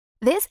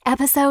This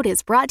episode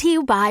is brought to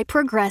you by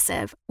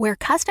Progressive, where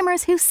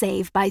customers who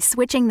save by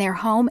switching their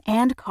home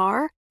and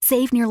car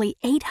save nearly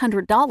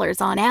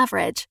 $800 on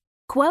average.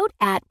 Quote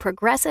at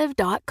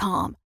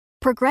progressive.com.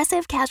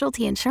 Progressive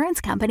Casualty Insurance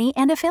Company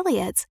and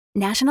Affiliates.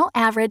 National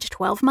average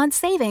 12-month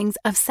savings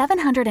of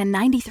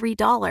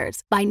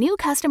 $793 by new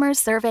customers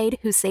surveyed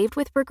who saved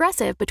with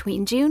Progressive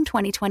between June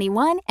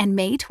 2021 and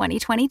May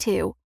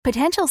 2022.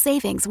 Potential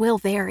savings will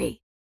vary.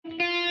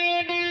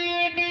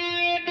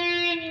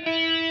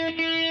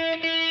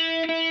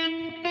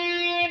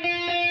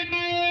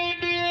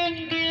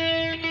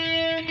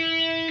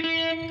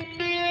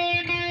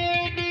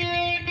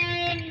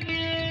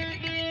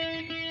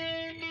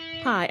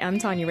 Hi, I'm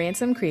Tanya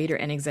Ransom, creator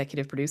and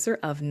executive producer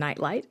of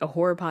Nightlight, a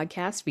horror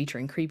podcast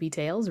featuring creepy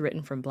tales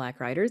written from Black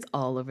writers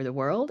all over the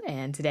world.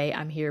 And today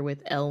I'm here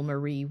with Elle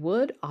Marie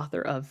Wood,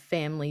 author of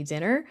Family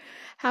Dinner.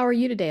 How are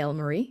you today, Elle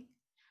Marie?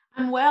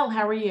 I'm well.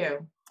 How are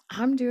you?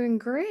 I'm doing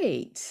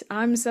great.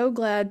 I'm so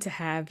glad to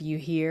have you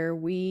here.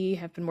 We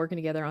have been working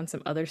together on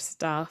some other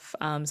stuff,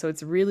 so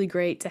it's really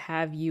great to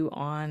have you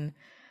on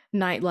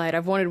Nightlight.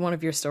 I've wanted one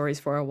of your stories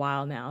for a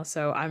while now,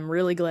 so I'm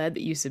really glad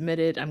that you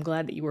submitted. I'm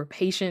glad that you were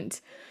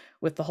patient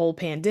with the whole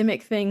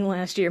pandemic thing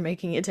last year,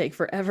 making it take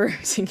forever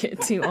to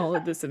get to all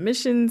of the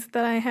submissions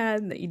that I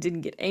had, that you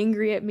didn't get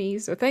angry at me.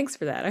 So thanks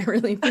for that. I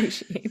really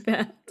appreciate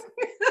that.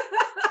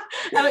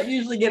 I don't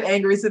usually get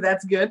angry, so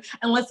that's good.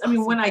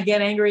 When I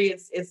get angry,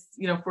 it's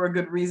for a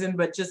good reason,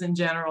 but just in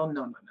general,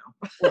 no.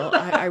 Well,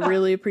 I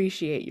really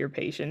appreciate your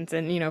patience.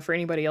 And, for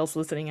anybody else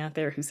listening out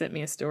there who sent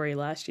me a story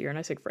last year and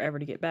I took forever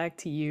to get back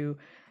to you,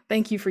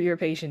 thank you for your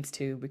patience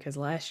too, because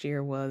last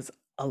year was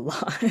a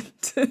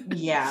lot.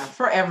 Yeah,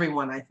 for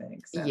everyone, I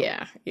think. So.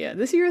 Yeah.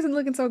 This year isn't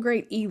looking so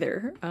great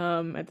either.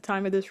 At the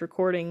time of this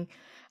recording,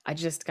 I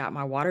just got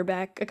my water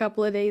back a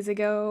couple of days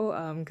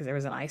ago because there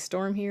was an ice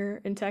storm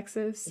here in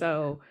Texas.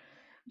 So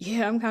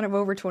yeah, I'm kind of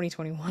over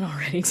 2021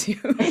 already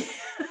too.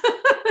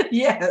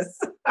 Yes,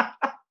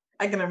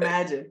 I can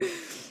imagine.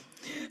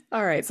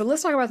 All right, so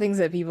let's talk about things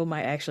that people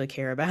might actually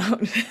care about.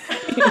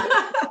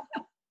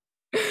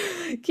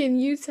 Can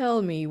you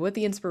tell me what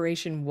the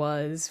inspiration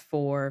was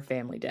for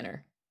Family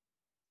Dinner?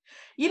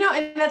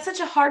 And that's such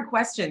a hard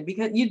question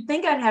because you'd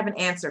think I'd have an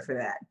answer for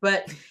that,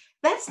 but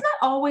that's not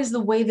always the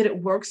way that it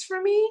works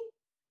for me.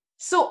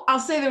 So I'll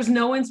say there's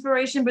no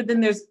inspiration, but then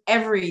there's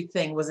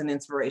everything was an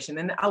inspiration.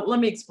 And let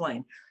me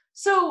explain.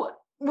 So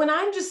when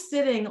I'm just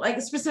sitting,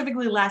 like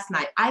specifically last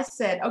night, I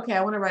said, okay,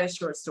 I want to write a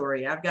short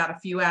story. I've got a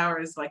few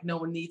hours, like no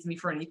one needs me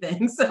for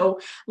anything. So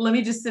let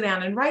me just sit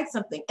down and write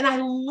something. And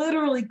I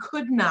literally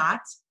could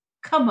not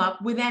come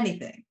up with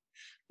anything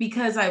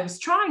because I was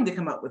trying to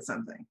come up with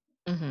something.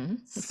 Mm-hmm,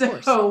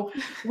 so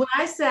when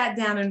I sat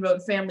down and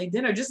wrote Family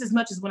Dinner, just as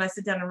much as when I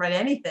sit down and write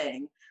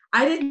anything,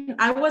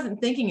 I wasn't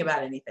thinking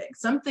about anything.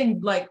 Something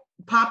like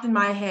popped in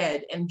my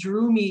head and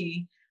drew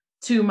me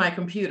to my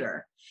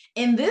computer.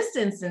 In this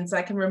instance,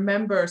 I can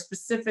remember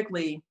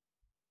specifically,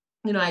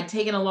 I'd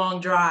taken a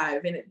long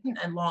drive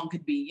and long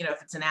could be,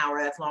 if it's an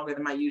hour, that's longer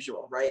than my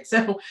usual, right?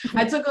 So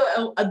I took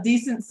a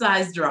decent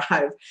sized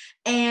drive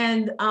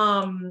and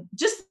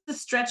just the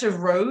stretch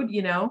of road,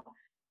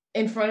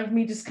 in front of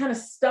me just kind of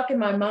stuck in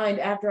my mind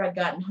after I'd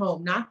gotten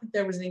home. Not that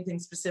there was anything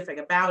specific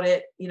about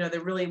it.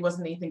 There really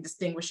wasn't anything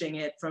distinguishing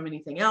it from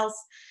anything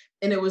else.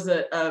 And it was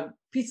a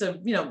piece of,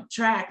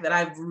 track that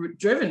I've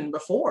driven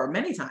before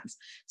many times.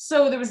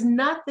 So there was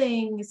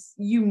nothing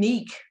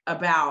unique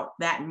about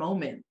that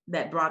moment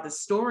that brought the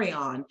story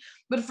on.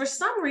 But for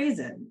some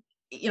reason,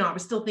 I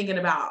was still thinking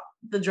about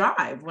the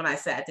drive when I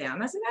sat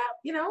down. I said,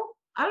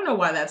 I don't know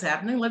why that's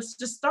happening. Let's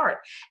just start.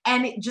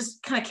 And it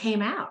just kind of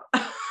came out.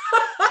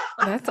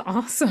 That's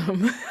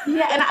awesome.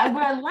 Yeah. And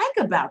what I like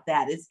about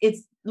that is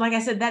it's, like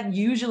I said, that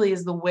usually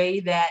is the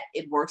way that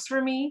it works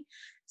for me.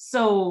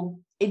 So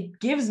it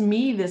gives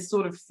me this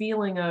sort of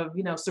feeling of,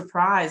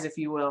 surprise, if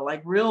you will,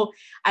 like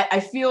I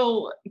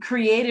feel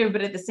creative,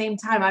 but at the same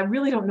time, I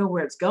really don't know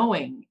where it's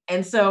going.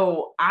 And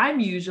so I'm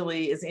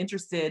usually as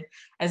interested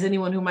as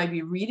anyone who might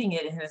be reading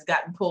it and has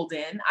gotten pulled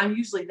in. I'm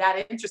usually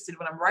that interested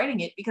when I'm writing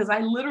it because I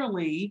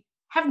literally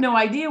have no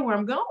idea where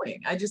I'm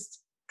going. I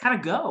just kind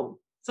of go.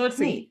 So it's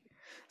neat.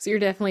 So you're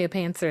definitely a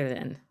pantser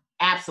then.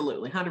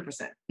 Absolutely.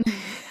 100%.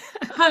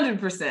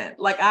 100%.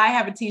 Like I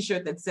have a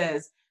t-shirt that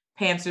says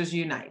Pantsers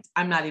Unite.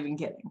 I'm not even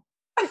kidding.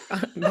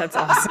 That's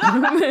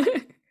awesome.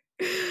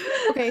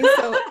 Okay,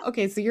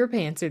 so you're a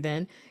pantser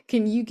then.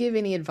 Can you give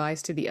any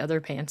advice to the other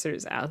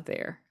pantsers out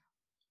there?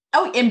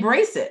 Oh,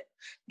 embrace it.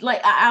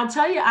 Like I'll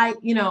tell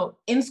you,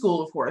 in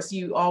school, of course,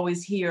 you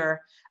always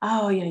hear,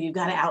 oh, you've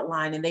got to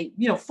outline, and they,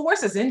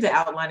 force us into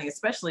outlining,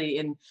 especially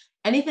in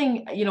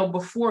anything,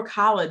 before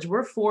college.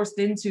 We're forced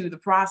into the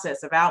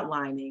process of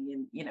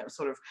outlining and,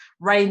 sort of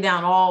writing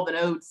down all the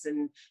notes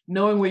and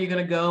knowing where you're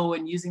going to go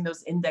and using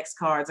those index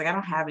cards. Like I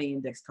don't have any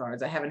index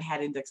cards. I haven't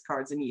had index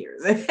cards in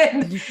years,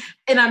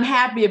 and I'm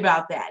happy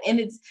about that.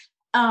 And it's,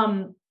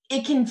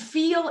 it can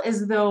feel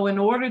as though in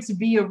order to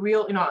be a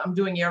real, I'm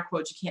doing air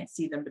quotes, you can't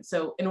see them, but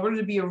so in order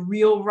to be a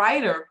real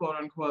writer, quote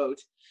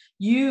unquote,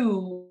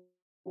 you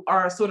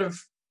are sort of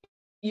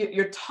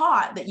you're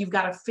taught that you've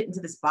got to fit into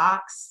this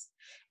box,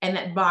 and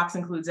that box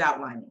includes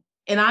outlining.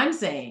 And I'm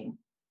saying,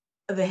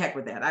 the heck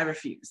with that. I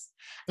refuse.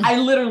 I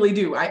literally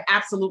do. I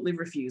absolutely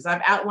refuse.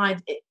 I've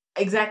outlined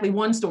exactly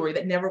one story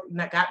that never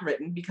got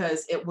written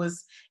because it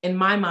was, in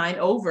my mind,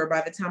 over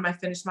by the time I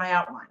finished my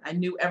outline. I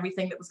knew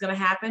everything that was going to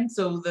happen,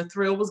 so the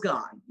thrill was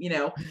gone.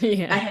 Yeah.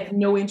 I had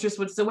no interest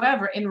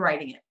whatsoever in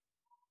writing it.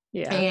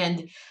 Yeah.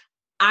 And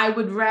I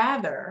would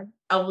rather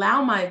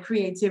allow my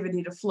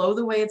creativity to flow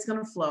the way it's going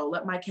to flow,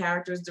 let my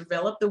characters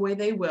develop the way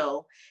they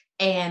will,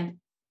 and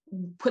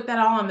put that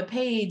all on the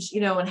page,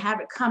 and have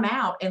it come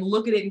out and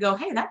look at it and go,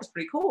 hey, that was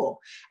pretty cool,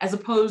 as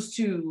opposed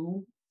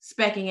to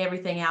specking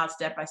everything out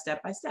step by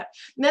step by step.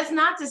 And that's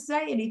not to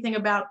say anything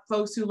about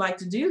folks who like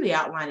to do the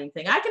outlining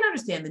thing. I can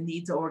understand the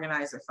need to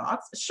organize their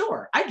thoughts.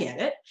 Sure, I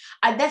get it.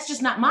 That's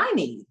just not my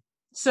need.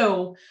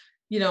 So,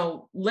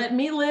 let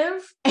me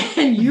live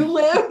and you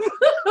live.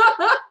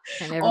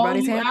 And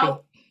everybody's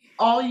happy.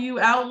 All you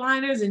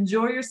outliners,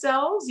 enjoy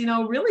yourselves,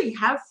 really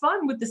have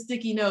fun with the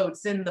sticky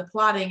notes and the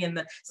plotting,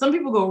 and some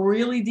people go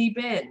really deep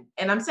in,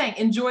 and I'm saying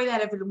enjoy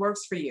that if it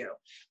works for you.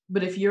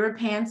 But if you're a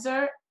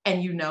pantser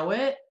and you know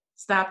it,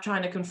 stop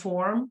trying to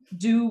conform,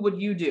 do what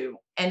you do,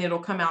 and it'll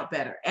come out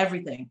better.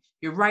 Everything,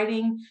 your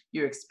writing,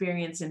 your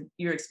experience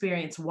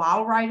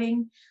while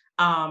writing,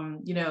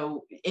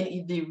 the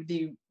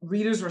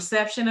reader's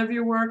reception of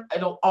your work,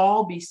 it'll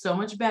all be so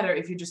much better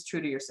if you're just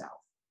true to yourself.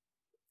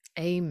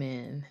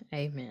 Amen.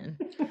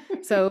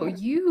 So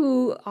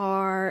you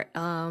are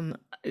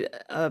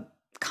a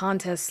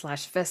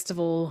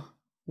contest/festival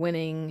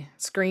winning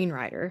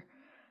screenwriter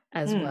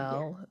as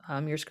well.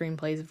 Yeah. Your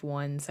screenplays have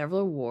won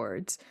several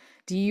awards.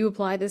 Do you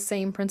apply the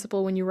same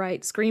principle when you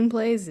write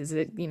screenplays? Is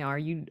it, are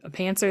you a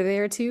pantser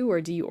there too, or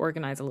do you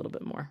organize a little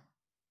bit more?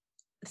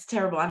 It's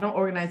terrible. I don't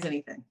organize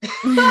anything.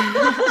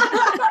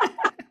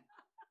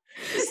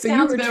 So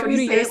you were true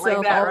to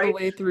yourself all the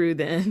way through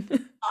then.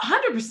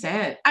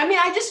 100%. I mean,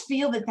 I just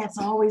feel that that's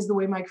always the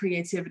way my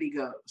creativity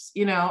goes,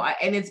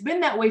 and it's been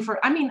that way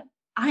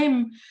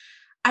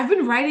I've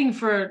been writing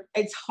for,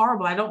 it's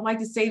horrible. I don't like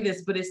to say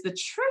this, but it's the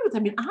truth. I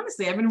mean,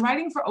 honestly, I've been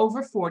writing for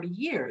over 40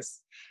 years,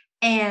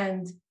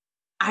 and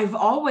I've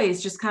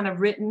always just kind of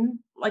written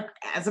like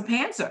as a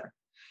pantser.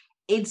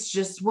 It's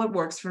just what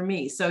works for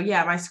me. So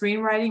yeah, my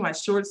screenwriting, my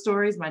short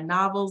stories, my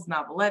novels,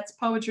 novelettes,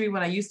 poetry,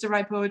 when I used to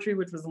write poetry,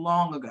 which was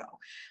long ago,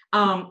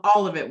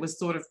 all of it was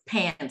sort of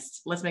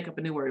pantsed. Let's make up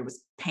a new word. It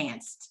was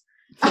pantsed.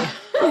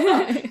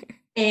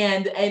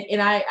 and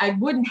I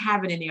wouldn't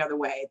have it any other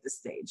way at this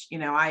stage.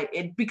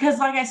 Because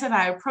like I said,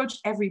 I approached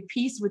every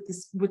piece with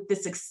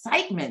this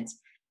excitement,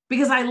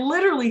 because I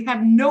literally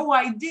have no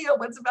idea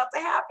what's about to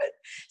happen.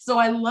 So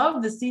I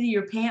love the seat of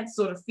your pants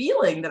sort of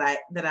feeling that I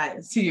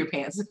seat of your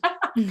pants.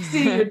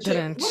 Seat of your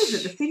chin. What is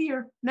it? The seat of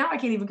your, now I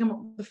can't even come up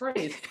with the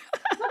phrase.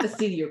 It's not the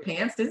seat of your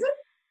pants, is it?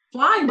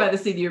 Flying by the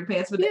seat of your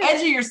pants, but the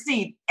edge of your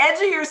seat. Edge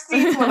of your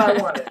seat is what I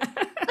wanted.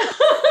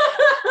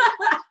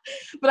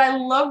 But I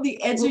love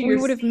the edge of your seat. We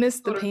would have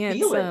missed the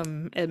pants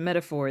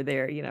metaphor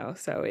there,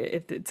 so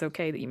if it's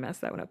okay that you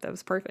messed that one up, that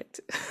was perfect.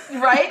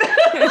 Right?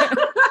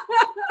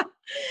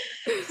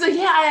 So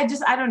yeah,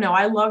 I don't know.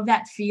 I love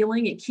that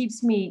feeling. It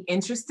keeps me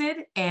interested.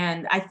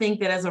 And I think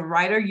that as a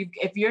writer,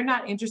 if you're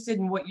not interested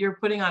in what you're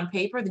putting on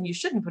paper, then you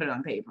shouldn't put it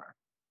on paper.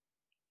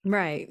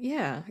 Right.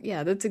 Yeah.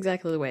 Yeah. That's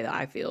exactly the way that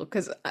I feel.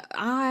 Because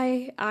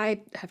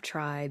I have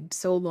tried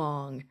so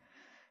long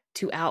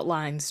to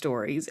outline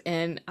stories,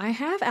 and I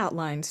have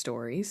outlined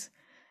stories,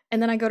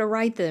 and then I go to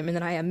write them, and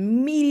then I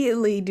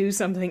immediately do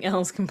something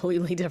else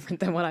completely different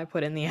than what I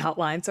put in the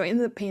outline. So I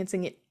ended up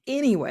pantsing it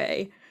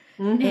anyway.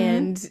 Mm-hmm.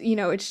 And,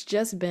 it's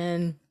just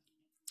been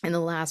in the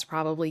last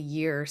probably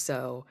year or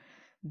so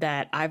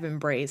that I've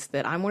embraced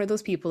that I'm one of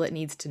those people that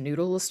needs to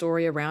noodle a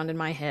story around in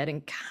my head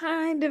and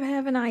kind of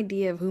have an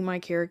idea of who my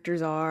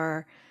characters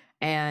are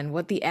and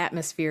what the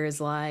atmosphere is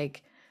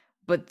like.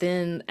 But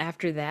then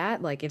after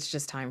that, like, it's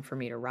just time for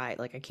me to write.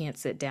 Like, I can't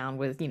sit down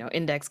with,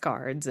 index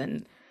cards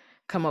and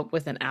come up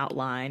with an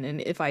outline.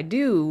 And if I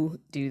do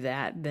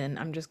that, then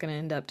I'm just going to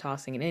end up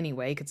tossing it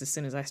anyway, because as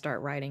soon as I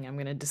start writing, I'm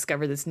going to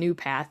discover this new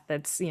path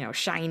that's,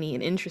 shiny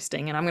and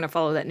interesting, and I'm going to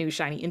follow that new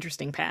shiny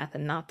interesting path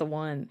and not the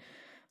one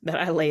that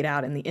I laid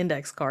out in the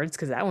index cards,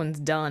 because that one's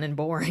done and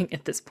boring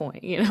at this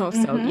point,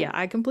 Mm-hmm. So yeah,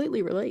 I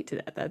completely relate to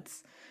that.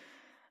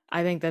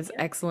 I think that's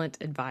excellent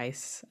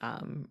advice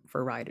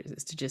for writers,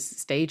 is to just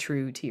stay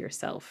true to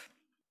yourself.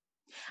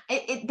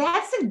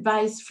 That's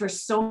advice for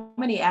so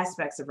many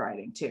aspects of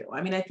writing too.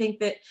 I mean, I think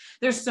that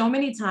there's so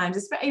many times,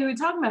 especially we're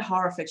talking about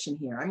horror fiction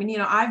here. I mean,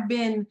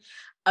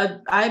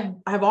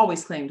 I've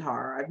always claimed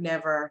horror.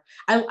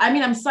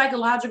 I'm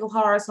psychological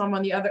horror, so I'm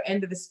on the other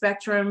end of the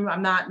spectrum.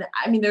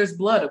 There's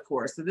blood, of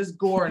course, so there's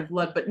gore and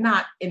blood, but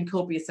not in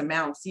copious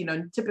amounts.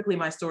 Typically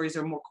my stories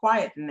are more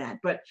quiet than that,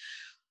 but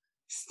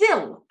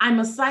still, I'm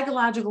a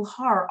psychological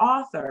horror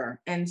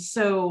author, and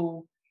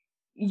so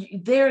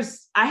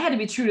I had to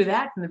be true to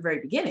that from the very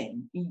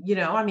beginning.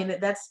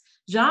 That's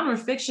genre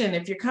fiction.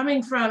 If you're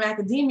coming from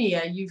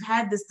academia, you've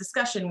had this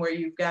discussion where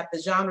you've got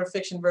the genre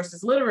fiction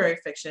versus literary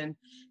fiction.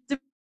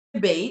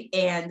 debate,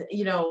 and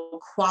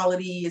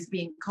quality is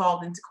being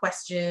called into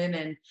question,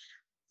 and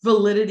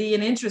validity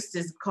and interest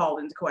is called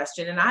into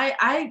question. And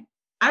I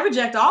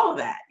reject all of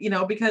that,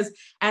 because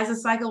as a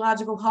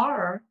psychological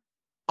horror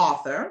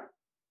author,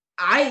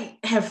 I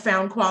have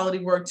found quality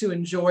work to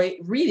enjoy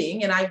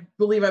reading, and I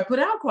believe I put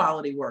out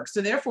quality work.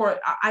 So therefore,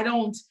 I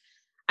don't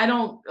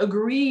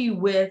agree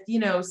with,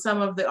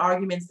 some of the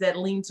arguments that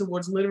lean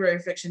towards literary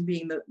fiction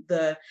being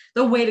the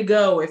way to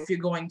go if you're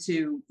going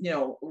to,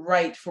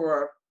 write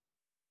for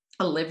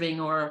a living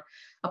or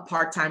a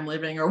part-time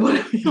living or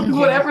whatever,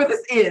 whatever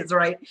this is,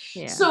 right?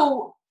 Yeah.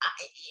 So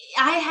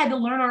I had to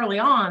learn early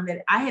on that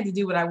I had to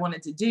do what I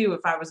wanted to do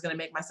if I was going to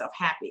make myself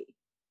happy.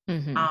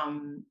 Mm-hmm.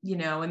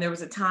 And there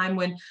was a time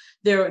when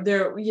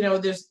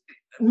there's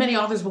many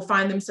authors will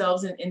find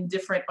themselves on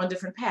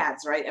different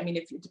paths, right? I mean,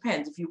 it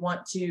depends. If you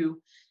want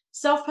to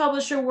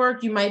self-publish your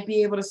work, you might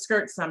be able to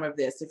skirt some of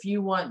this. If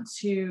you want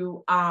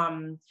to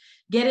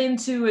get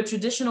into a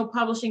traditional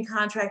publishing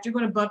contract, you're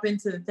going to bump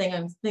into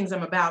the things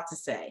I'm about to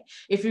say.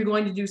 If you're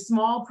going to do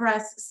small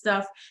press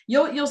stuff,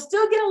 you'll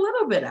still get a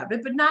little bit of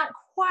it, but not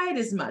quite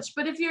as much.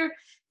 But if you're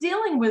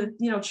dealing with,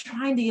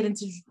 trying to get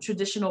into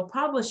traditional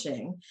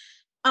publishing,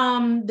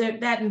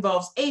 that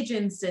involves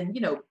agents and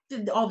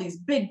all these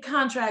big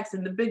contracts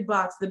and the big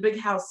box, the big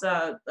house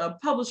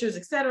publishers,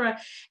 etc.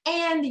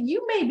 And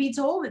you may be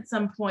told at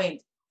some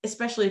point,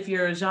 especially if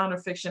you're a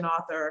genre fiction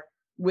author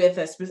with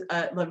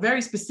a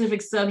very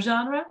specific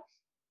subgenre,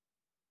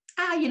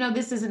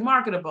 this isn't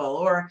marketable,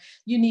 or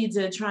you need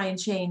to try and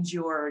change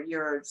your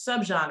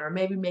subgenre,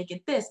 maybe make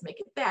it this, make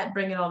it that,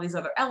 bring in all these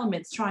other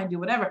elements, try and do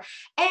whatever.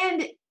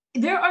 And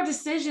there are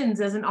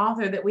decisions as an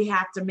author that we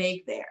have to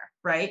make there,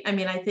 right? I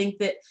mean, I think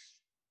that,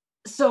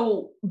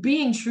 so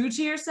being true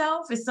to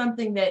yourself is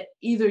something that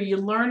either you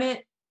learn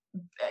it,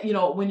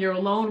 when you're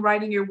alone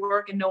writing your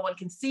work and no one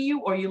can see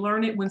you, or you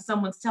learn it when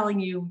someone's telling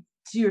you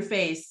to your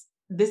face,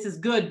 this is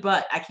good,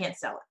 but I can't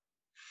sell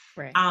it.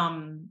 Right.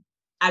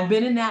 I've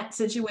been in that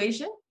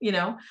situation,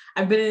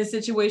 I've been in a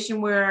situation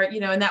where,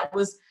 and that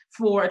was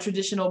for a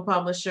traditional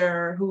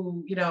publisher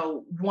who,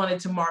 wanted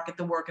to market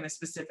the work in a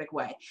specific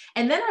way.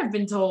 And then I've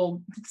been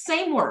told,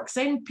 same work,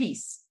 same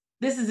piece.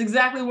 This is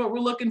exactly what we're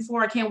looking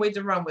for. I can't wait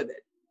to run with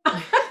it.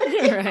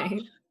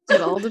 Right. It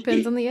all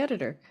depends on the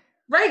editor.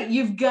 Right.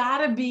 You've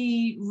got to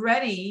be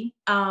ready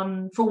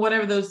for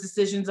whatever those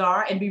decisions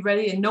are, and be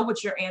ready and know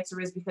what your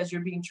answer is, because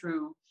you're being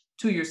true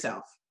to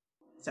yourself.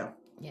 So,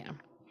 yeah.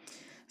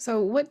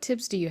 So what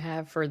tips do you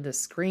have for the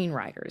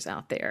screenwriters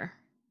out there?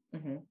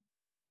 Mm-hmm.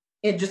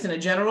 Just in a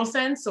general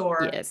sense,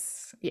 or?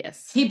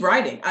 Yes. Keep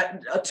writing.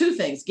 Two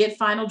things: get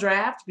final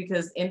draft,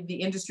 because the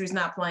industry's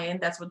not playing.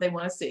 That's what they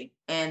want to see.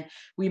 And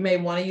we may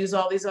want to use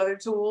all these other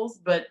tools,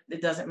 but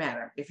it doesn't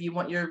matter. If you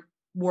want your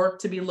work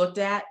to be looked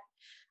at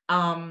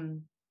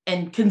and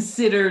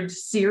considered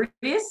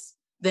serious,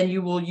 then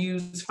you will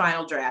use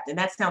final draft. And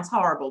that sounds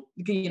horrible.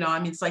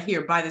 It's like,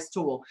 here, buy this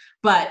tool.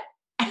 But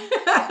and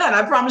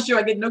I promise you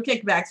I get no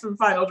kickbacks from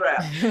final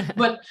draft.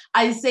 But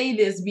I say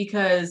this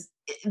because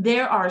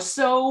there are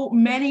so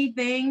many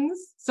things,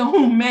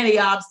 so many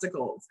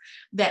obstacles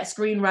that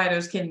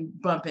screenwriters can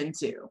bump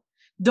into.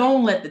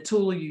 Don't let the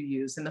tool you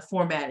use and the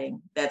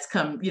formatting that's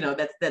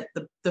that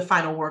the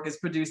final work is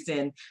produced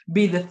in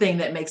be the thing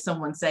that makes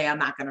someone say, I'm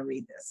not going to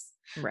read this.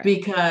 Right.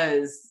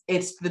 Because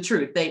it's the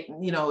truth. They,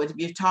 if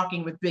you're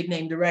talking with big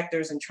name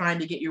directors and trying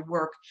to get your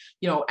work,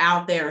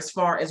 out there as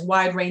far as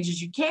wide range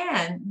as you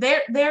can,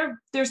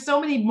 there's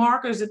so many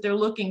markers that they're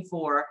looking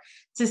for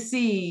to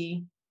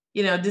see,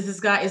 does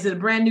this guy, is it a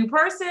brand new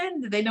person?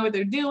 Do they know what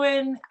they're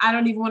doing? I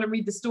don't even want to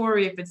read the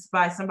story if it's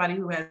by somebody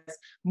who has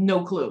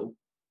no clue.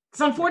 It's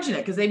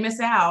unfortunate, because they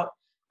miss out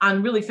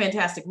on really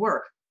fantastic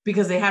work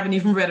because they haven't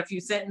even read a few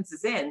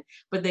sentences in,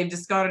 but they've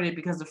discarded it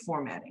because of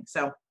formatting.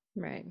 So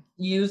right.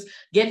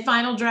 Get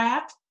final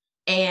draft,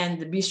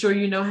 and be sure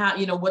how,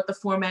 what the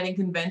formatting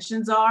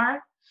conventions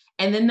are.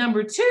 And then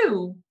number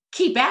two,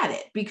 keep at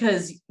it,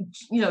 because,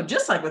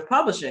 just like with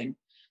publishing,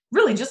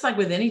 really just like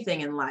with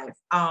anything in life,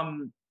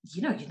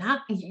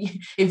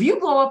 if you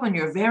blow up on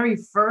your very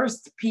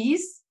first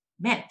piece,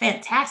 man,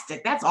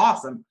 fantastic. That's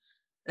awesome.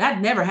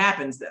 That never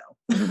happens though.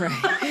 Right.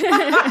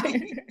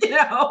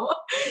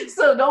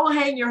 So don't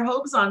hang your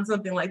hopes on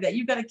something like that.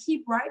 You've got to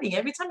keep writing.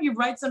 Every time you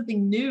write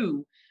something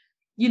new,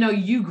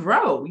 you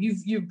grow.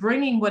 You're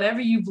bringing whatever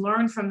you've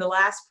learned from the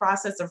last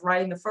process of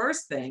writing the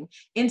first thing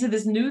into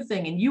this new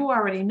thing. And you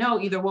already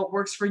know either what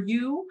works for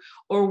you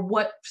or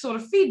what sort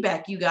of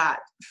feedback you got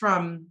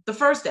from the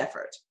first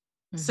effort.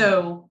 Mm-hmm.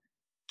 So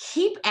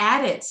keep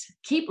at it,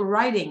 keep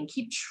writing,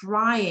 keep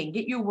trying,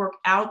 get your work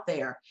out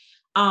there.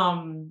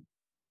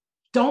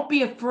 Don't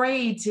be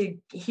afraid to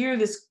hear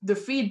the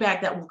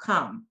feedback that will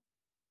come.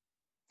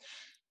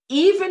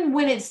 Even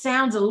when it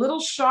sounds a little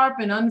sharp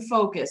and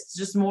unfocused,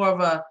 just more of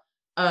a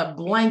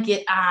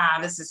blanket,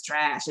 this is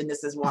trash and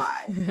this is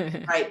why,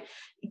 right?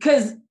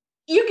 Because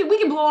we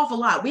can blow off a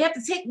lot.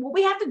 What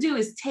we have to do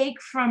is take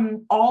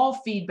from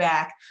all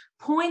feedback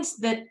points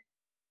that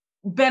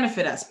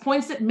benefit us,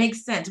 points that make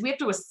sense. We have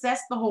to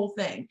assess the whole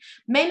thing.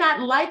 May not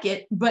like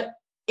it, but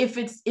if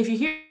you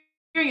hear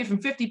hearing it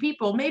from 50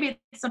 people, maybe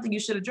it's something you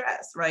should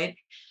address, right?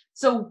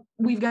 So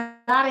we've got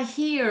to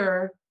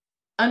hear,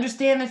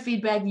 understand the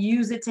feedback,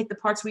 use it, take the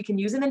parts we can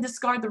use, and then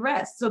discard the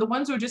rest. So the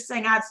ones who are just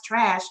saying, it's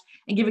trash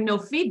and giving no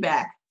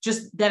feedback,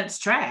 just that it's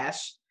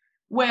trash,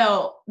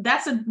 well,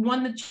 that's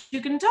one that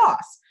you can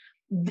toss.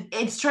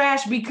 It's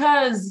trash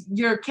because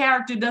your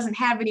character doesn't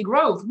have any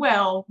growth.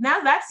 Well,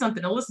 now that's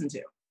something to listen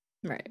to.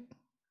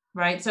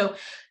 Right. So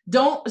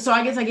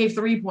I guess I gave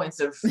 3 points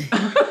of,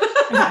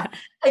 I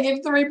gave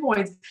 3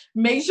 points.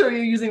 Make sure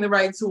you're using the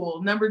right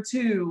tool. Number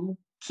 2,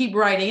 keep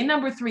writing. And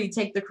number 3,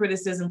 take the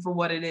criticism for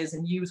what it is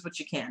and use what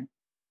you can.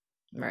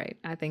 Right.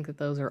 I think that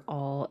those are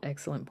all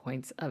excellent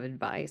points of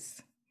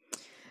advice.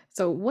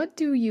 So what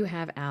do you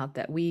have out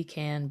that we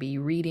can be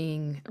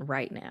reading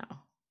right now?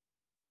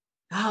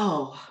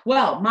 Oh,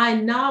 well, my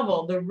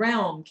novel, The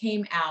Realm,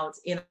 came out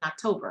in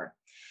October.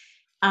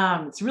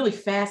 It's really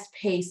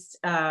fast-paced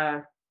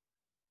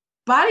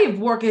body of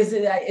work.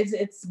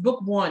 It's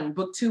book 1.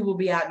 Book 2 will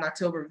be out in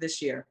October of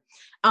this year.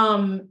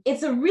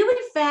 It's a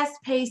really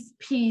fast-paced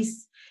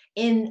piece,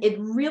 and it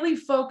really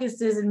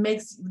focuses and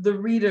makes the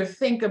reader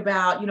think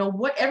about,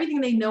 everything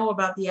they know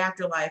about the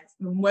afterlife,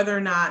 whether or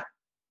not,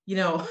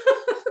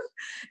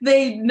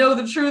 they know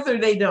the truth or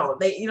they don't.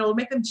 They,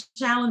 make them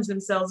challenge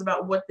themselves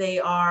about what they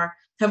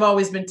have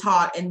always been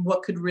taught and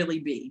what could really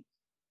be.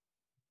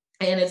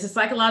 And it's a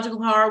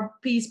psychological horror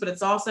piece, but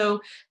it's also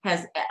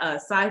has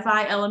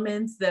sci-fi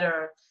elements that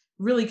are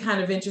really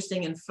kind of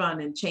interesting and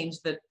fun and change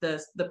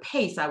the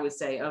pace, I would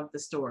say, of the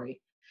story.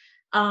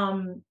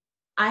 I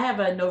have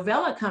a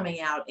novella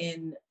coming out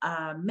in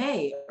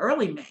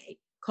early May,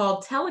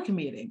 called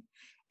Telecommuting.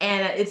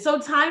 And it's so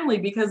timely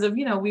because of,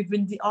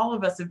 all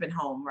of us have been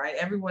home, right?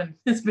 Everyone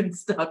has been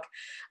stuck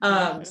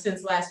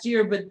since last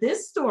year. But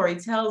this story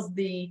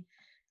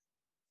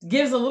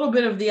gives a little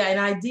bit of an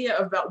idea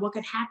about what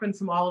could happen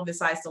from all of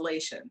this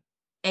isolation.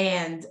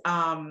 And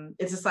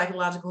it's a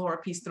psychological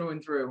horror piece through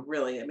and through,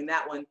 really. I mean,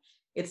 that one,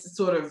 it's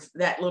sort of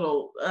that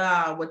little,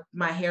 what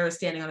my hair is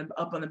standing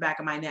up on the back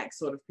of my neck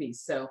sort of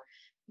piece. So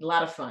a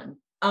lot of fun.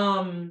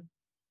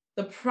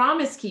 The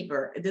Promise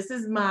Keeper,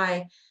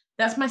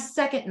 that's my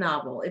second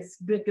novel. It's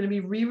going to be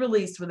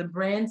re-released with a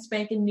brand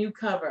spanking new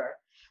cover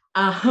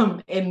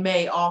in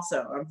May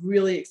also. I'm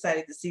really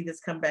excited to see this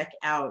come back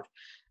out.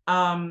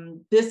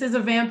 This is a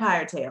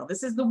vampire tale.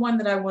 This is the one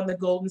that I won the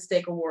Golden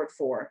Stake Award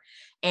for.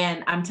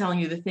 And I'm telling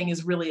you, the thing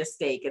is really a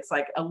stake. It's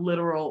like a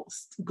literal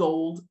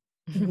gold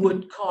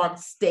wood carved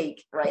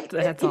stake, right?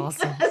 That's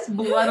awesome. It has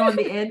blood on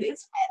the end.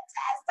 It's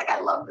fantastic.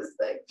 I love this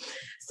thing.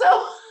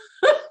 So,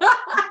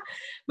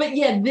 but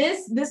yeah,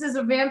 this is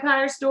a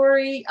vampire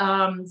story.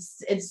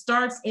 It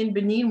starts in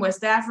Benin,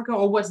 West Africa,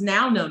 or what's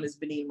now known as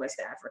Benin, West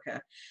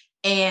Africa.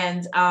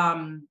 And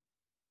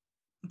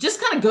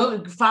just kind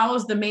of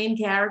follows the main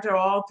character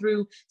all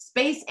through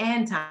space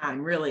and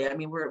time, really. I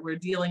mean, we're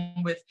dealing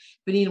with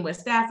Benin,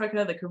 West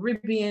Africa, the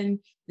Caribbean,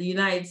 the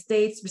United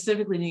States,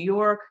 specifically New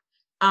York,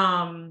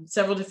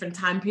 several different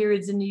time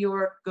periods in New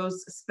York,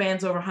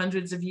 spans over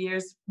hundreds of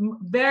years.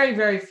 Very,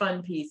 very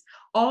fun piece,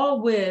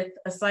 all with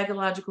a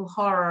psychological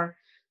horror,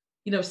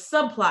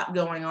 subplot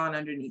going on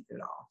underneath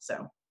it all.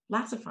 So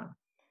lots of fun.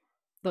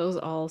 Those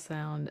all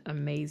sound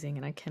amazing,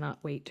 and I cannot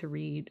wait to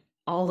read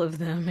all of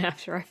them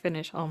after I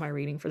finish all my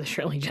reading for the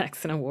Shirley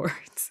Jackson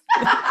Awards.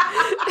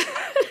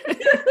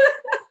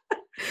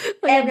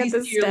 I've got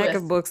this stack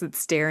of books that's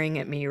staring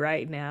at me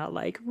right now,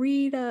 like,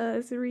 read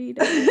us. I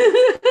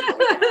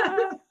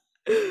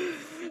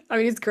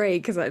mean, it's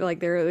great because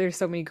there's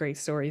so many great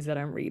stories that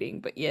I'm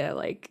reading, but yeah,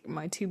 like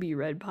my to be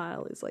read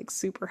pile is like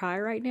super high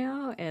right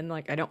now, and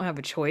like I don't have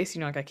a choice,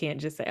 I can't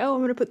just say, oh,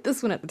 I'm gonna put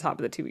this one at the top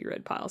of the to be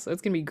read pile. So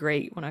it's gonna be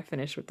great when I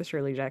finish with the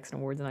Shirley Jackson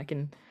Awards and I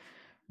can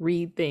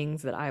read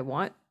things that I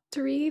want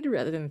to read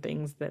rather than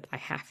things that I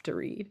have to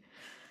read.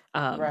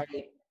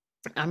 Right.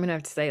 I'm gonna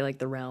have to say, like,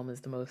 The Realm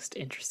is the most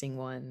interesting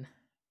one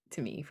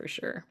to me for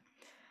sure.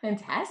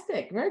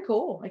 Fantastic. Very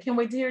cool. I can't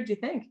wait to hear what you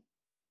think.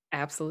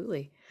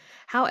 Absolutely.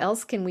 How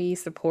else can we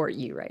support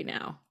you right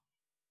now?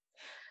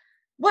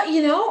 Well,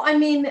 I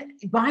mean,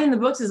 buying the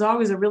books is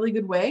always a really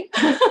good way,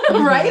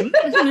 right?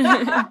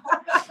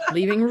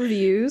 Leaving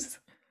reviews.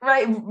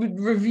 Right.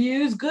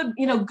 Reviews, good,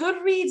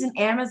 Goodreads and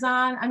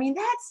Amazon. I mean,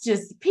 that's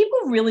just,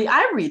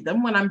 I read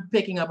them when I'm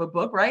picking up a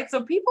book, right?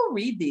 So people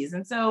read these.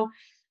 And so,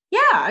 yeah,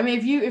 I mean,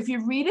 if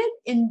you read it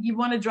and you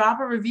want to drop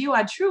a review,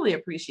 I truly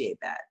appreciate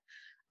that.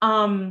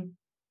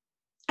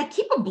 I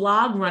keep a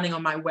blog running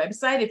on my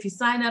website. If you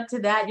sign up to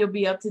that, you'll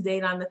be up to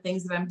date on the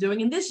things that I'm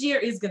doing. And this year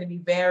is going to be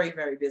very,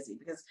 very busy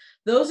because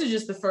those are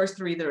just the first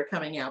 3 that are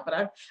coming out.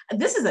 But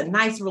this is a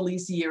nice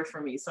release year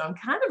for me. So I'm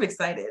kind of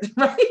excited,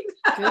 right?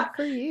 Good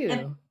for you.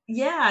 And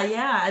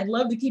yeah. I'd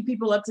love to keep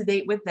people up to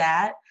date with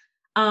that.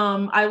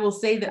 I will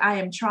say that I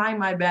am trying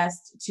my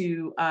best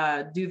to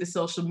do the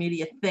social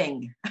media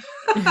thing.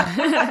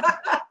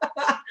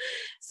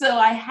 So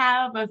I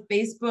have a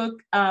Facebook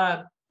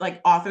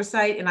author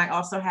site, and I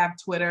also have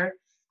Twitter.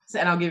 So,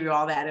 and I'll give you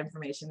all that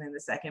information in a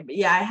second. But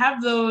yeah, I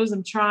have those.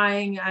 I'm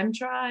trying. I'm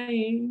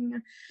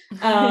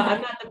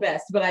not the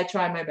best, but I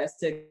try my best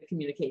to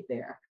communicate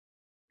there.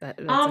 That's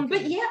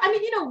But yeah, I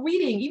mean,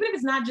 reading, even if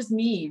it's not just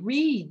me,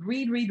 read.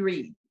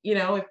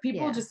 If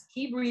people Yeah. just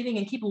keep reading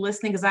and keep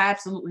listening, because I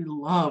absolutely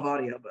love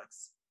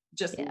audiobooks,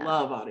 just Yeah.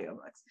 love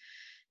audiobooks.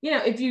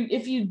 If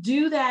you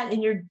do that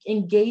and you're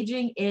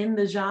engaging in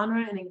the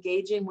genre and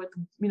engaging with,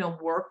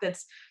 work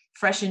that's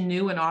fresh and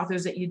new and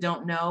authors that you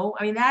don't know,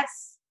 I mean, that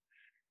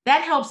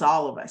helps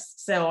all of us.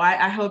 So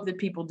I hope that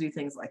people do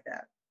things like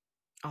that.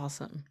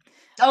 Awesome.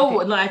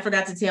 Oh, Okay. I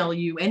forgot to tell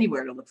you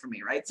anywhere to look for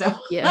me, right? So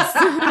Yes,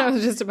 I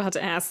was just about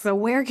to ask. So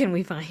where can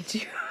we find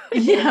you?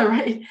 yeah,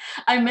 right.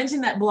 I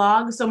mentioned that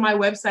blog. So my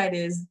website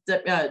is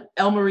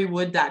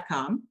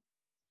elmariewood.com.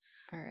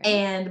 All right.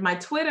 And my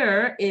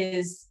Twitter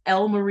is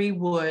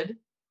elmariewood1,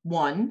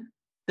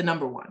 the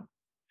number 1.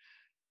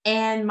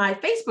 And my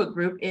Facebook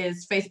group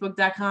is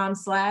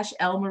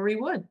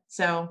facebook.com/elmariewood.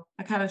 So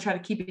I kind of try to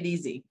keep it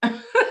easy.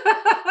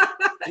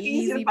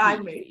 Easy to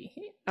find me.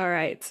 All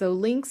right. So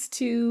links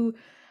to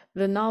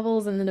the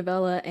novels and the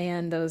novella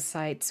and those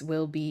sites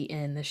will be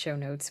in the show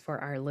notes for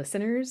our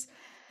listeners.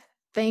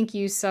 Thank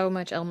you so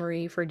much,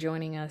 Elmarie, for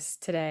joining us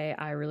today.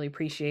 I really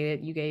appreciate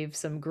it. You gave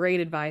some great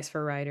advice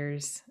for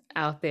writers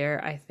out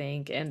there, I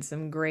think, and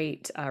some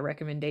great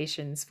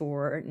recommendations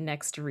for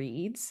next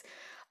reads.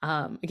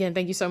 Again,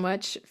 thank you so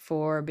much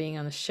for being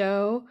on the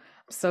show.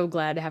 I'm so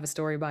glad to have a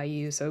story by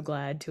you. So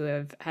glad to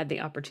have had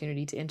the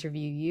opportunity to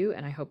interview you,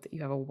 and I hope that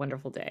you have a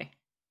wonderful day.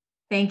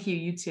 Thank you.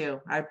 You too.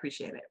 I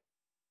appreciate it.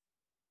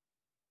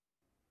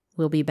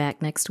 We'll be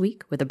back next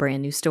week with a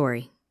brand new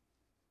story.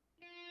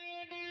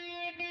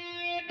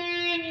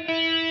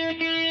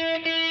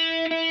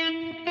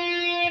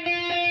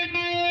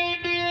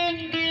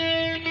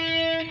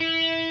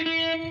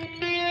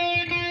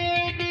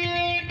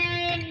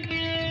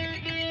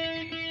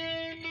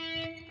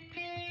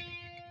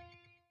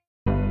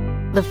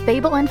 The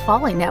Fable and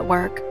Folly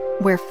Network,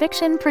 where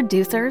fiction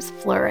producers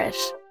flourish.